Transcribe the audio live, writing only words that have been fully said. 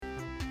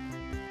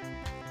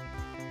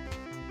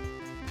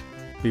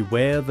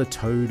Beware the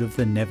Toad of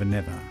the Never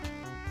Never.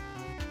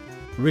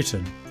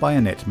 Written by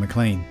Annette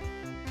McLean.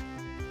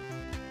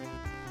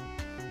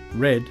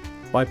 Read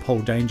by Paul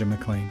Danger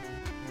McLean.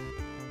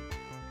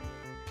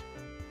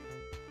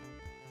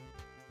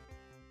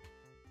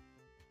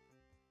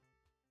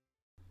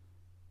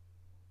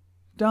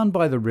 Down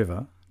by the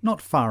river, not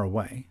far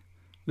away,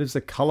 lives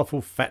a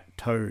colourful fat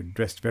toad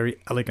dressed very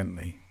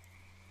elegantly.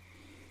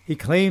 He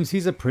claims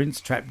he's a prince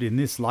trapped in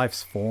this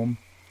life's form,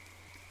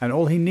 and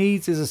all he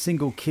needs is a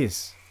single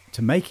kiss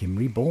to make him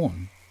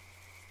reborn.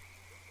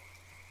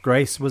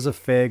 Grace was a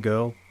fair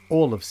girl,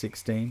 all of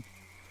 16.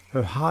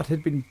 Her heart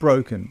had been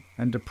broken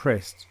and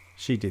depressed,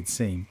 she did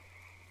seem.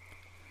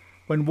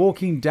 When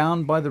walking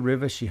down by the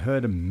river, she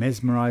heard a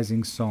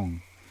mesmerising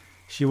song.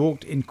 She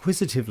walked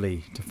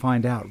inquisitively to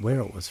find out where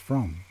it was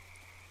from.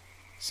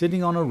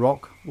 Sitting on a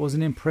rock was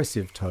an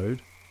impressive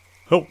toad.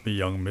 "Help me,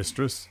 young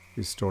mistress,"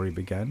 his story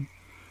began.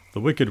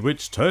 "The wicked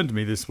witch turned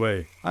me this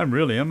way. I'm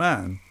really a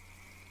man.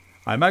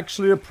 I'm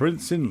actually a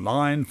prince in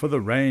line for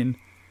the rain.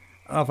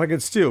 If I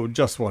could steal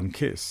just one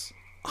kiss,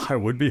 I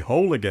would be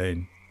whole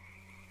again."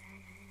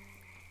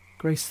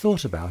 Grace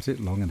thought about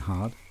it long and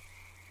hard.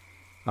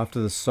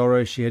 After the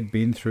sorrow she had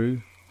been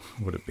through,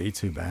 would it be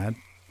too bad?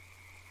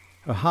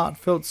 Her heart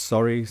felt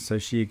sorry, so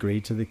she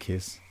agreed to the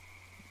kiss.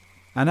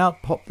 And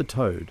out popped the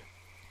toad,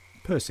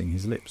 pursing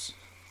his lips.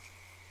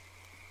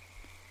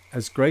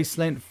 As Grace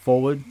leant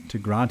forward to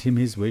grant him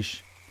his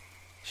wish,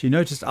 she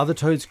noticed other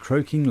toads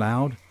croaking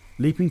loud.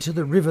 Leaping to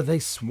the river they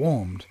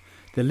swarmed.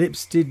 Their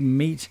lips did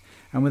meet,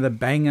 and with a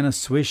bang and a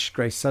swish,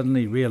 Grace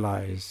suddenly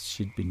realized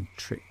she'd been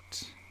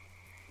tricked.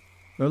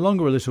 No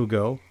longer a little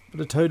girl,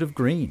 but a toad of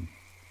green.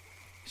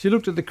 She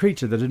looked at the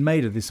creature that had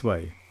made her this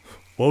way.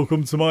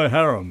 "Welcome to my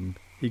harem,"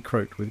 he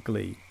croaked with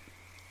glee.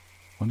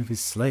 One of his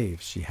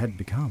slaves she had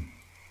become.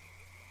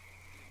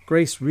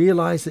 Grace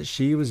realized that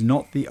she was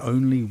not the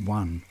only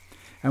one,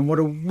 and what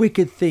a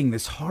wicked thing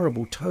this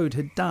horrible toad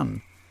had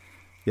done.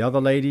 The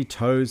other lady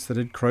toads that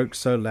had croaked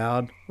so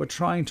loud were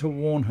trying to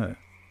warn her,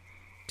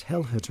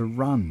 tell her to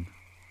run.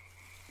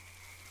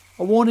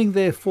 A warning,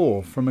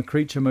 therefore, from a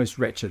creature most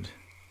wretched,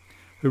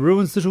 who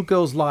ruins little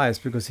girls' lives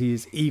because he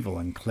is evil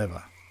and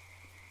clever.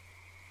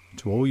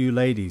 To all you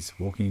ladies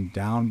walking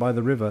down by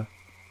the river,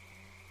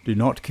 do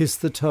not kiss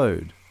the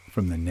toad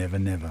from the Never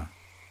Never.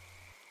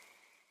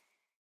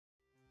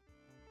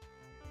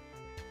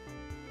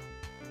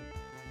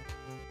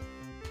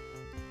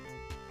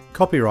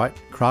 Copyright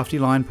Crafty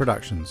Lion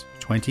Productions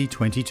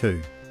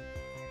 2022.